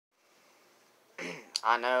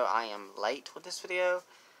I know I am late with this video.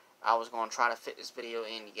 I was going to try to fit this video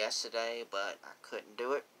in yesterday, but I couldn't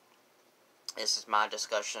do it. This is my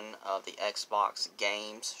discussion of the Xbox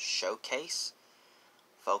Games Showcase,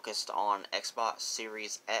 focused on Xbox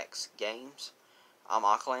Series X games. I'm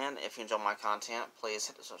Auckland. If you enjoy my content, please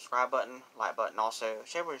hit the subscribe button, like button, also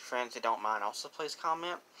share with your friends who don't mind. Also, please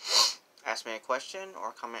comment, ask me a question,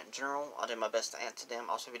 or comment in general. I'll do my best to answer them.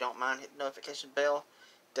 Also, if you don't mind, hit the notification bell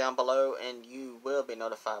down below, and you will be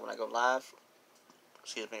notified when I go live,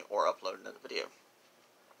 or upload another video.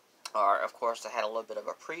 Alright, of course, I had a little bit of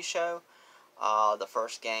a pre-show. The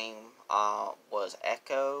first game was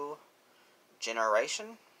Echo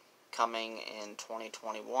Generation, coming in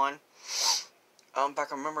 2021. If I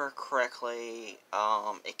can remember correctly,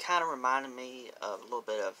 it kind of reminded me of a little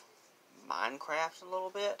bit of Minecraft, a little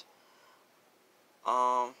bit. Wait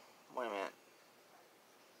a minute.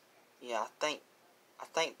 Yeah, I think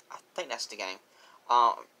that's the game.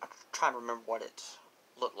 I'm trying to remember what it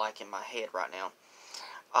looked like in my head right now.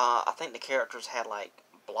 I think the characters had like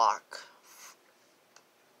blocks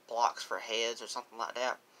for heads or something like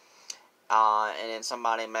that. And then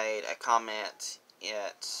somebody made a comment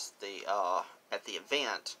at the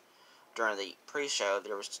event during the pre-show.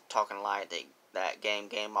 They was talking like that game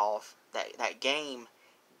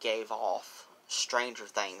gave off Stranger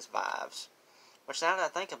Things vibes. Which, now that I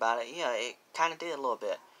think about it, yeah, it kind of did a little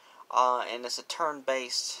bit. And it's a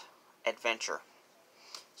turn-based adventure.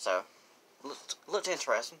 So, looked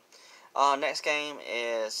interesting. Next game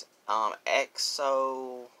is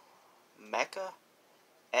Exo Mecha.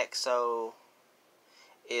 Exo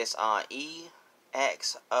is EXOMECHA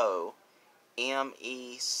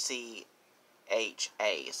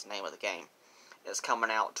is the name of the game. It's coming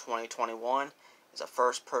out 2021. It's a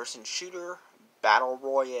first-person shooter, battle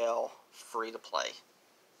royale, free to play.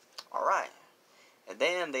 Alright. And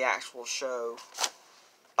then the actual show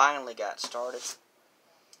finally got started.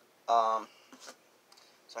 So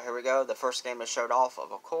here we go. The first game is showed off of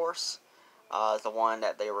course, the one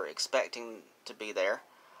that they were expecting to be there.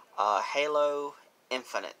 Halo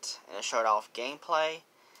Infinite. And it showed off gameplay.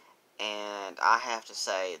 And I have to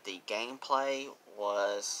say, the gameplay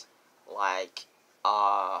was like,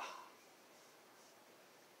 kind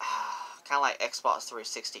of like Xbox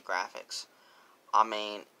 360 graphics. I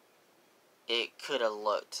mean, it could have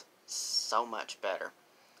looked so much better.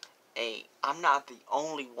 I'm not the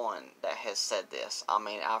only one that has said this. I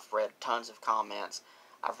mean, I've read tons of comments.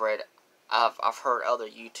 I've heard other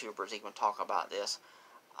YouTubers even talk about this.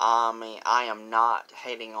 I mean, I am not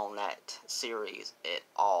hating on that series at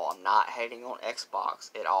all. I'm not hating on Xbox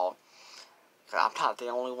at all. I'm not the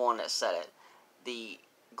only one that said it. The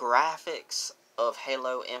graphics of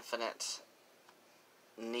Halo Infinite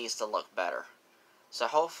needs to look better. So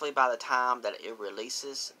hopefully by the time that it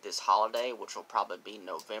releases this holiday, which will probably be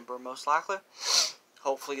November most likely,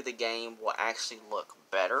 hopefully the game will actually look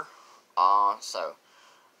better.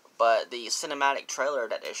 But the cinematic trailer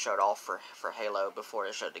that they showed off for Halo before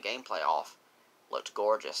they showed the gameplay off looked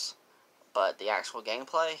gorgeous. But the actual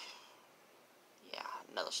gameplay, yeah,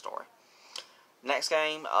 another story. Next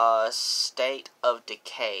game, State of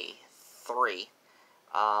Decay 3.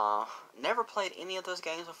 Never played any of those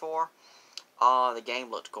games before. The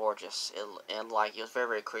game looked gorgeous. It was very,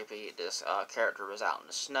 very creepy. This character was out in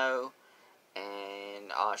the snow,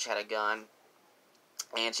 and she had a gun,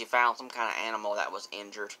 and she found some kind of animal that was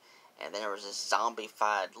injured, and there was this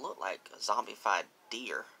looked like a zombified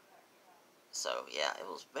deer. So yeah, it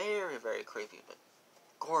was very, very creepy, but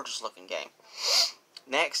gorgeous looking game.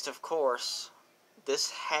 Next, of course, this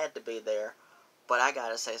had to be there, but I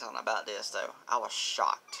gotta say something about this though. I was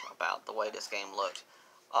shocked about the way this game looked.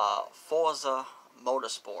 Forza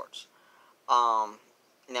Motorsports.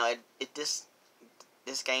 Now this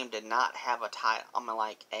game did not have a title.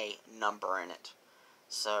 Like a number in it.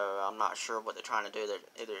 So I'm not sure what they're trying to do.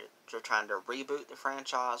 They're trying to reboot the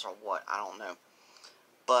franchise or what. I don't know.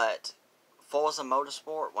 But Forza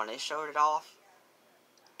Motorsport, when they showed it off,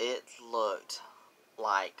 it looked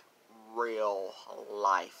like real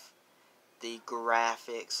life. The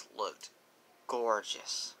graphics looked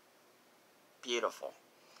gorgeous, beautiful.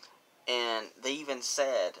 And they even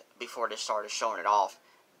said, before they started showing it off,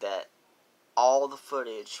 that all the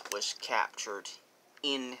footage was captured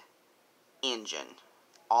in engine.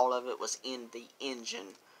 All of it was in the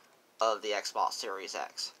engine of the Xbox Series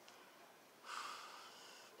X.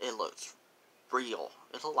 It looked real.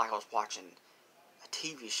 It looked like I was watching a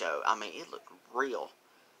TV show. I mean, it looked real.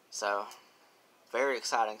 So, very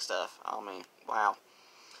exciting stuff. I mean, wow.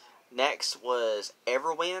 Next was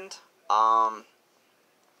Everwind.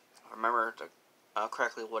 Remember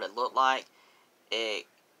correctly what it looked like. The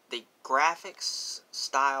graphics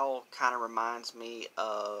style kind of reminds me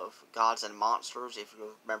of Gods and Monsters, if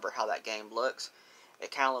you remember how that game looks.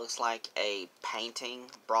 It kind of looks like a painting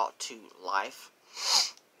brought to life.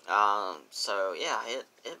 So yeah,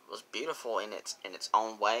 it was beautiful in its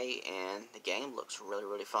own way, and the game looks really,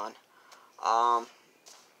 really fun. Um,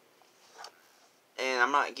 and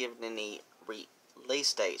I'm not giving any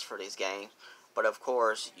release dates for these games, but of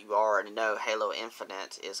course you already know Halo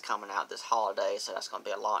Infinite is coming out this holiday, so that's going to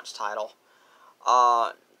be a launch title.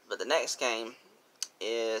 But the next game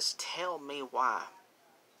is Tell Me Why.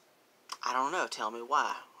 I don't know. Tell me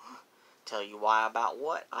why. Tell you why about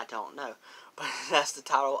what? I don't know. But that's the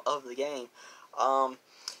title of the game.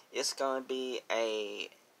 It's going to be a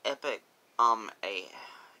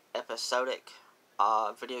episodic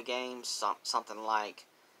video game, something like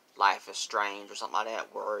Life is Strange or something like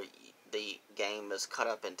that, where the game is cut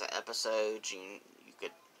up into episodes. You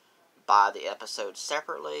could buy the episodes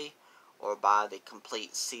separately, or buy the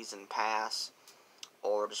complete season pass,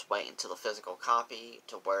 or just wait until the physical copy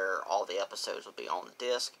to where all the episodes will be on the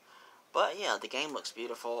disc. But yeah, the game looks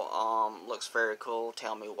beautiful. Looks very cool.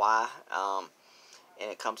 Tell me why.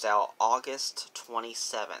 And it comes out August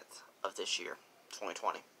 27th of this year,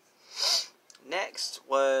 2020. Next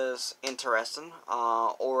was interesting.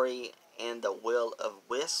 Ori and the Will of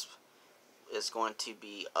Wisp is going to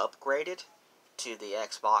be upgraded to the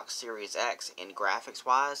Xbox Series X. In graphics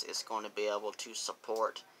wise, it's going to be able to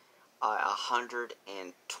support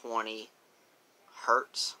 120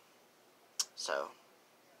 hertz. So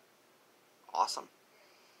awesome.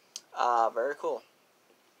 Very cool.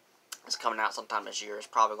 It's coming out sometime this year. It's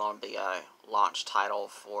probably going to be a launch title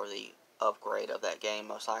for the upgrade of that game,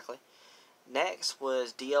 most likely. Next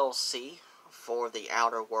was DLC for the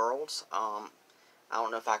Outer Worlds. I don't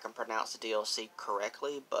know if I can pronounce the DLC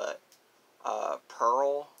correctly, but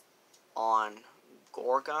Pearl on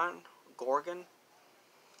Gorgon.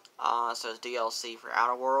 So it's DLC for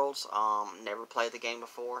Outer Worlds. Never played the game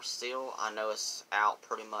before. Still, I know it's out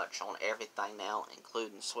pretty much on everything now,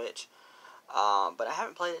 including Switch. But I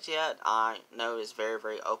haven't played it yet. I know it's very,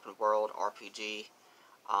 very open world RPG.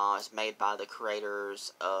 It's made by the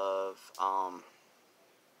creators of, I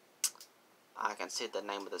can see the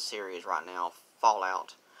name of the series right now,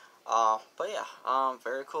 Fallout. But yeah,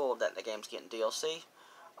 very cool that the game's getting DLC.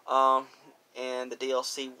 And the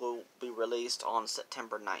DLC will be released on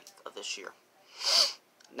September 9th of this year.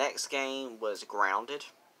 Next game was Grounded.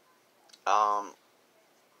 I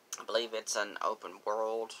believe it's an open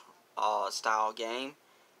world style game,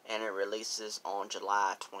 and it releases on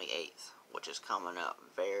July 28th, which is coming up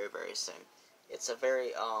very, very soon. It's a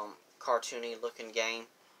very cartoony looking game,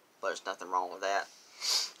 but there's nothing wrong with that,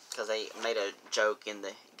 because they made a joke in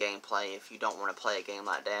the gameplay. If you don't want to play a game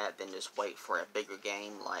like that, then just wait for a bigger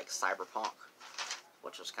game like Cyberpunk,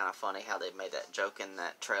 which was kind of funny how they made that joke in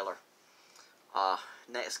that trailer.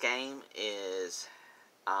 Next game is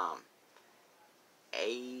Avowed.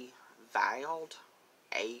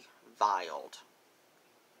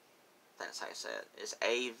 That's how you say it. It's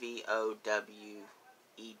Avowed.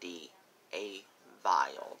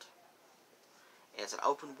 Avowed. It's an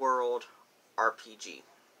open world RPG.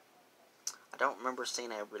 I don't remember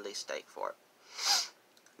seeing a release date for it.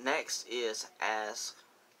 Next is As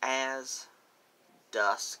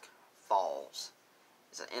Dusk Falls.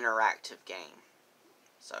 It's an interactive game.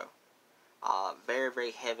 So, very,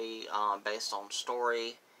 very heavy, based on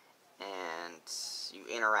story, and you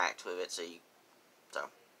interact with it. So,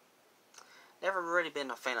 never really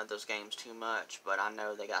been a fan of those games too much, but I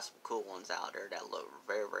know they got some cool ones out there that look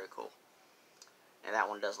very, very cool. And that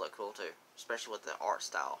one does look cool too, especially with the art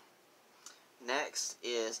style. Next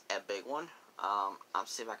is a big one. I'll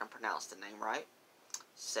see if I can pronounce the name right.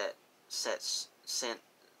 Sensuda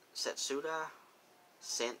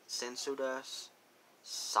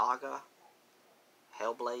Saga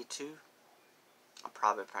Hellblade 2. I'm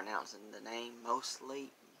probably pronouncing the name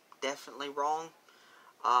definitely wrong.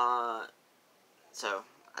 So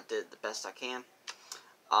I did the best I can.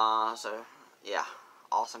 So yeah,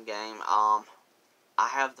 awesome game. I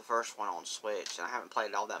have the first one on Switch, and I haven't played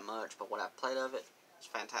it all that much, but what I've played of it, it's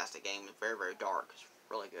a fantastic game. It's very, very dark. It's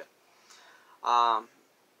really good.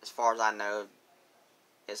 As far as I know,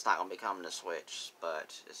 it's not going to be coming to Switch,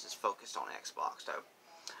 but it's just focused on Xbox, though.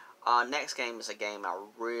 Next game is a game I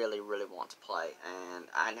really, really want to play, and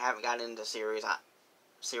I haven't got into series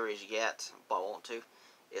yet, but I want to.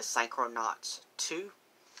 It's Psychonauts 2.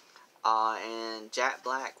 And Jack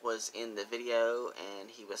Black was in the video, and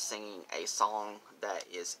he was singing a song that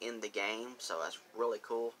is in the game, so that's really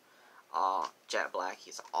cool. Jack Black,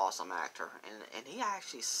 he's an awesome actor, and he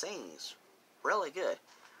actually sings really good.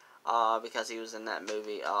 because he was in that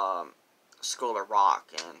movie School of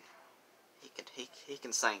Rock, and he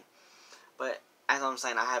can sing. But as I'm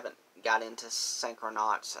saying, I haven't got into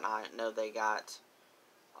Psychonauts, and I know they got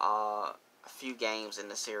a few games in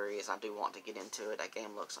the series. I do want to get into it. That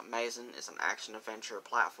game looks amazing. It's an action-adventure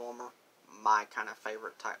platformer. My kind of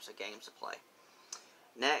favorite types of games to play.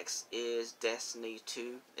 Next is Destiny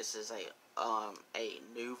 2. This is a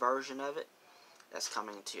new version of it that's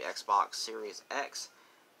coming to Xbox Series X.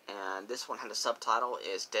 And this one had a subtitle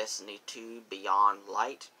is Destiny 2 Beyond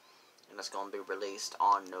Light. And it's going to be released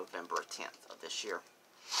on November 10th of this year.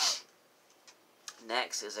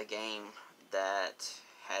 Next is a game that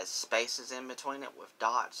has spaces in between it with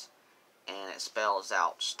dots, and it spells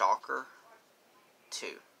out Stalker 2.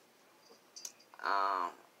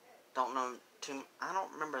 Don't know I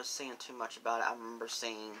don't remember seeing too much about it. I remember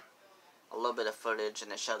seeing a little bit of footage,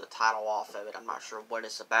 and they show the title off of it. I'm not sure what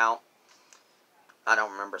it's about. I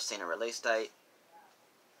don't remember seeing a release date.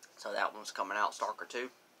 So that one's coming out, Stalker 2.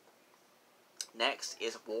 Next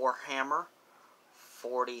is Warhammer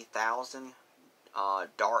 40,000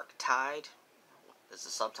 Dark Tide. Is the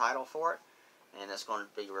subtitle for it. And it's going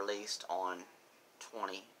to be released on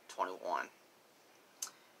 2021.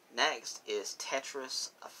 Next is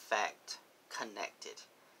Tetris Effect Connected.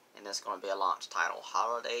 And it's going to be a launch title,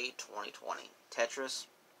 Holiday 2020. Tetris,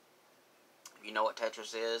 if you know what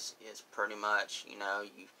Tetris is pretty much, you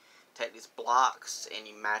take these blocks and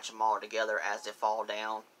you match them all together as they fall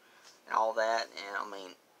down and all that. And I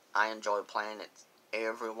mean, I enjoy playing it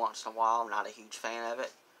every once in a while. I'm not a huge fan of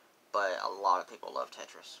it, but a lot of people love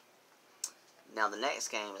Tetris. Now the next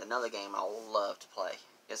game is another game I love to play.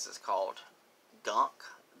 This is called Gunk.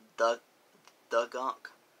 The Gunk.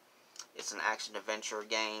 It's an action-adventure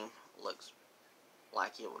game. Looks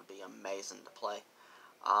like it would be amazing to play.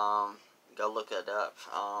 Go look it up.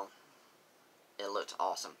 It looks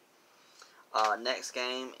awesome. Next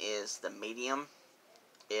game is The Medium.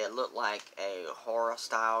 It looked like a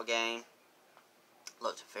horror-style game.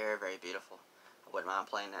 Looked very, very beautiful. I wouldn't mind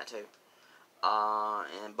playing that too.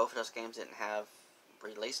 And both of those games didn't have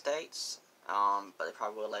release dates, but they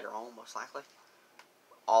probably will later on, most likely.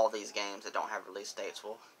 All these games that don't have release dates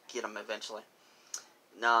will get them eventually.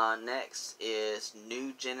 Next is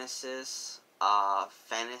New Genesis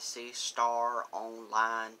Phantasy Star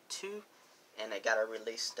Online 2, and they got a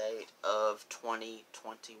release date of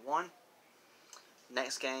 2021.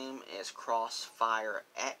 Next game is Crossfire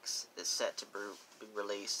X. It's set to be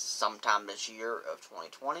released sometime this year of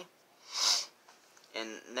 2020. And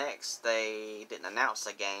next, they didn't announce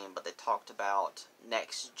the game, but they talked about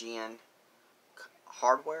next-gen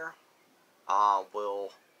hardware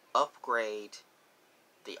will upgrade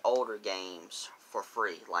the older games for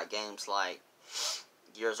free. Like games like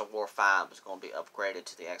Gears of War 5 is going to be upgraded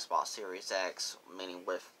to the Xbox Series X, meaning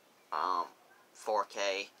with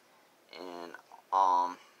 4K and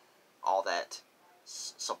all that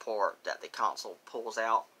support that the console pulls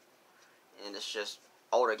out. And it's just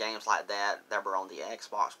older games like that were on the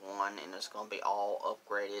Xbox One, and it's going to be all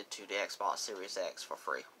upgraded to the Xbox Series X for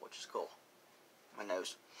free, which is cool. My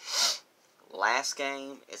nose. Last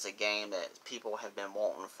game is a game that people have been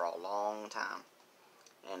wanting for a long time,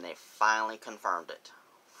 and they finally confirmed it.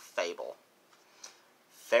 Fable.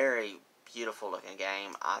 Very beautiful looking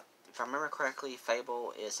game. If I remember correctly,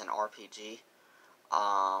 Fable is an RPG,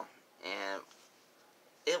 and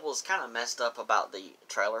it was kind of messed up about the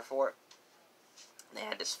trailer for it. They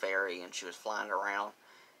had this fairy, and she was flying around,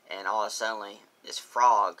 and all of a sudden, this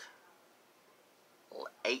frog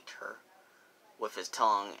ate her with his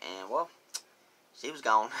tongue, and, well, she was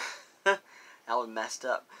gone. That was messed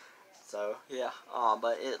up. So, yeah,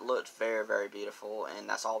 but it looked very, very beautiful, and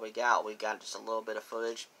that's all we got. We got just a little bit of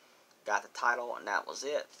footage, got the title, and that was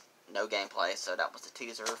it. No gameplay, so that was the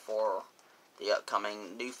teaser for the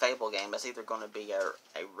upcoming new Fable game. It's either going to be a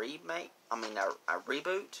remake, a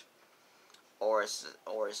reboot, or it's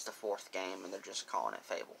the fourth game, and they're just calling it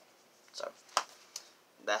Fable. So,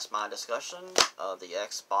 that's my discussion of the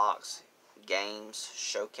Xbox Games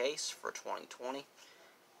Showcase for 2020.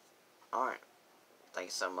 Alright,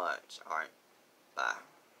 thanks so much. Alright, bye.